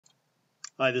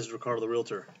Hi, this is Ricardo the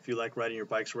Realtor. If you like riding your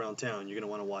bikes around town, you're going to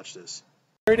want to watch this.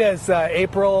 Here it is,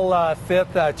 April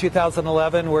 5th,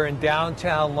 2011. We're in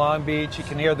downtown Long Beach. You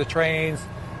can hear the trains.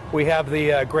 We have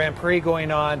the Grand Prix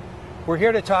going on. We're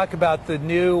here to talk about the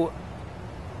new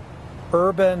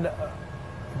urban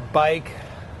bike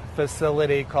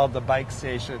facility called the Bike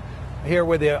Station. Here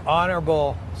with the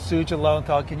Honorable Suja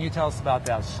Lowenthal. Can you tell us about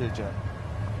that, Suja?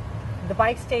 The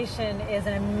Bike Station is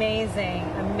an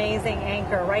amazing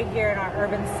anchor right here in our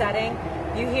urban setting.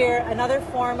 You hear another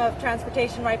form of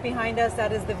transportation right behind us.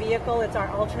 That is the vehicle. It's our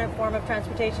alternate form of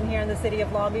transportation here in the city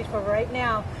of Long Beach. But right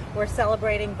now, we're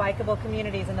celebrating bikeable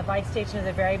communities, and the Bike Station is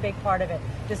a very big part of it.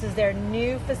 This is their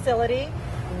new facility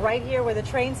right here where the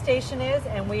train station is,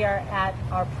 and we are at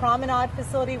our promenade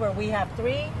facility where we have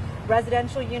 3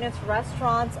 residential units,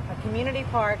 restaurants, a community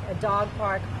park, a dog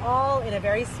park, all in a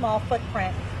very small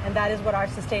footprint. And that is what our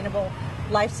sustainable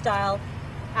lifestyle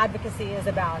advocacy is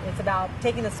about. It's about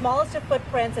taking the smallest of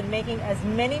footprints and making as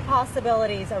many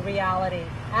possibilities a reality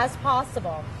as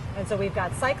possible. And so we've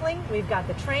got cycling, we've got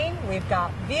the train, we've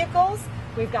got vehicles,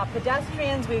 we've got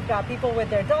pedestrians, we've got people with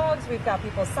their dogs, we've got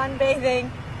people sunbathing,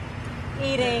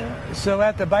 eating. So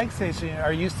at the Bike Station,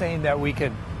 are you saying that we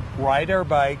can ride our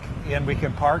bike and we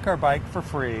can park our bike for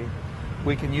free,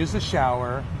 we can use a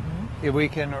shower, if we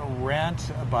can rent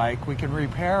a bike, we can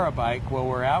repair a bike while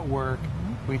we're at work,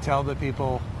 we tell the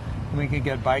people we can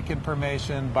get bike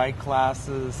information, bike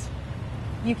classes.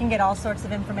 You can get all sorts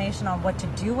of information on what to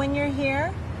do when you're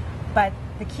here, but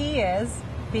the key is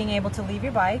being able to leave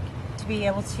your bike, to be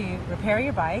able to repair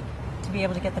your bike, to be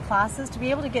able to get the classes, to be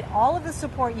able to get all of the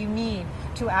support you need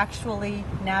to actually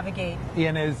navigate.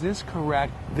 And is this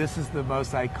correct? This is the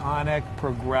most iconic,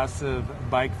 progressive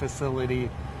bike facility,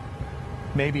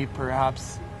 maybe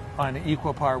perhaps on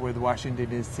equal part with Washington,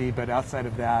 D.C., but outside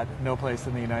of that, no place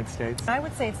in the United States? I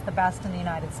would say it's the best in the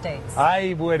United States.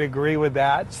 I would agree with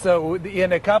that. So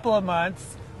in a couple of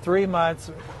months, 3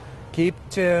 months, keep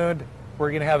tuned. We're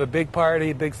going to have a big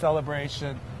party, big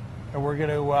celebration, and we're going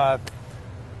to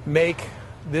make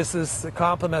this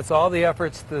complements all the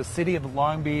efforts the city of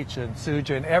Long Beach and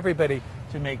Suja and everybody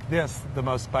to make this the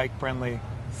most bike-friendly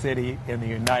city in the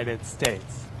United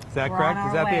States. Is that correct?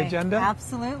 Is that the agenda?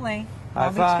 Absolutely. High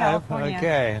Long Beach, five. California.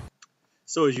 Okay.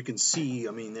 So as you can see,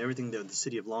 I mean, everything that the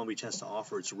city of Long Beach has to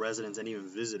offer its residents and even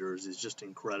visitors is just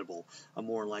incredible. I'm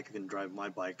more than likely going to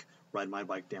ride my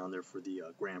bike down there for the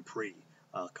Grand Prix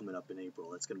coming up in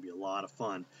April. It's going to be a lot of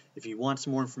fun. If you want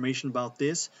some more information about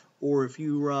this, or if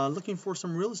you're looking for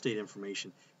some real estate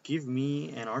information, give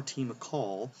me and our team a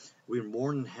call. We're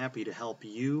more than happy to help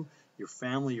you, your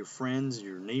family, your friends,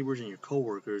 your neighbors, and your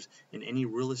coworkers in any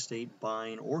real estate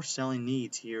buying or selling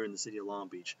needs here in the city of Long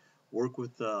Beach. Work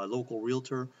with a local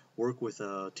realtor, work with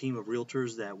a team of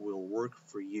realtors that will work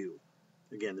for you.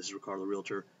 Again, this is Ricardo the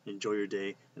Realtor. Enjoy your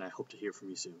day, and I hope to hear from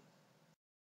you soon.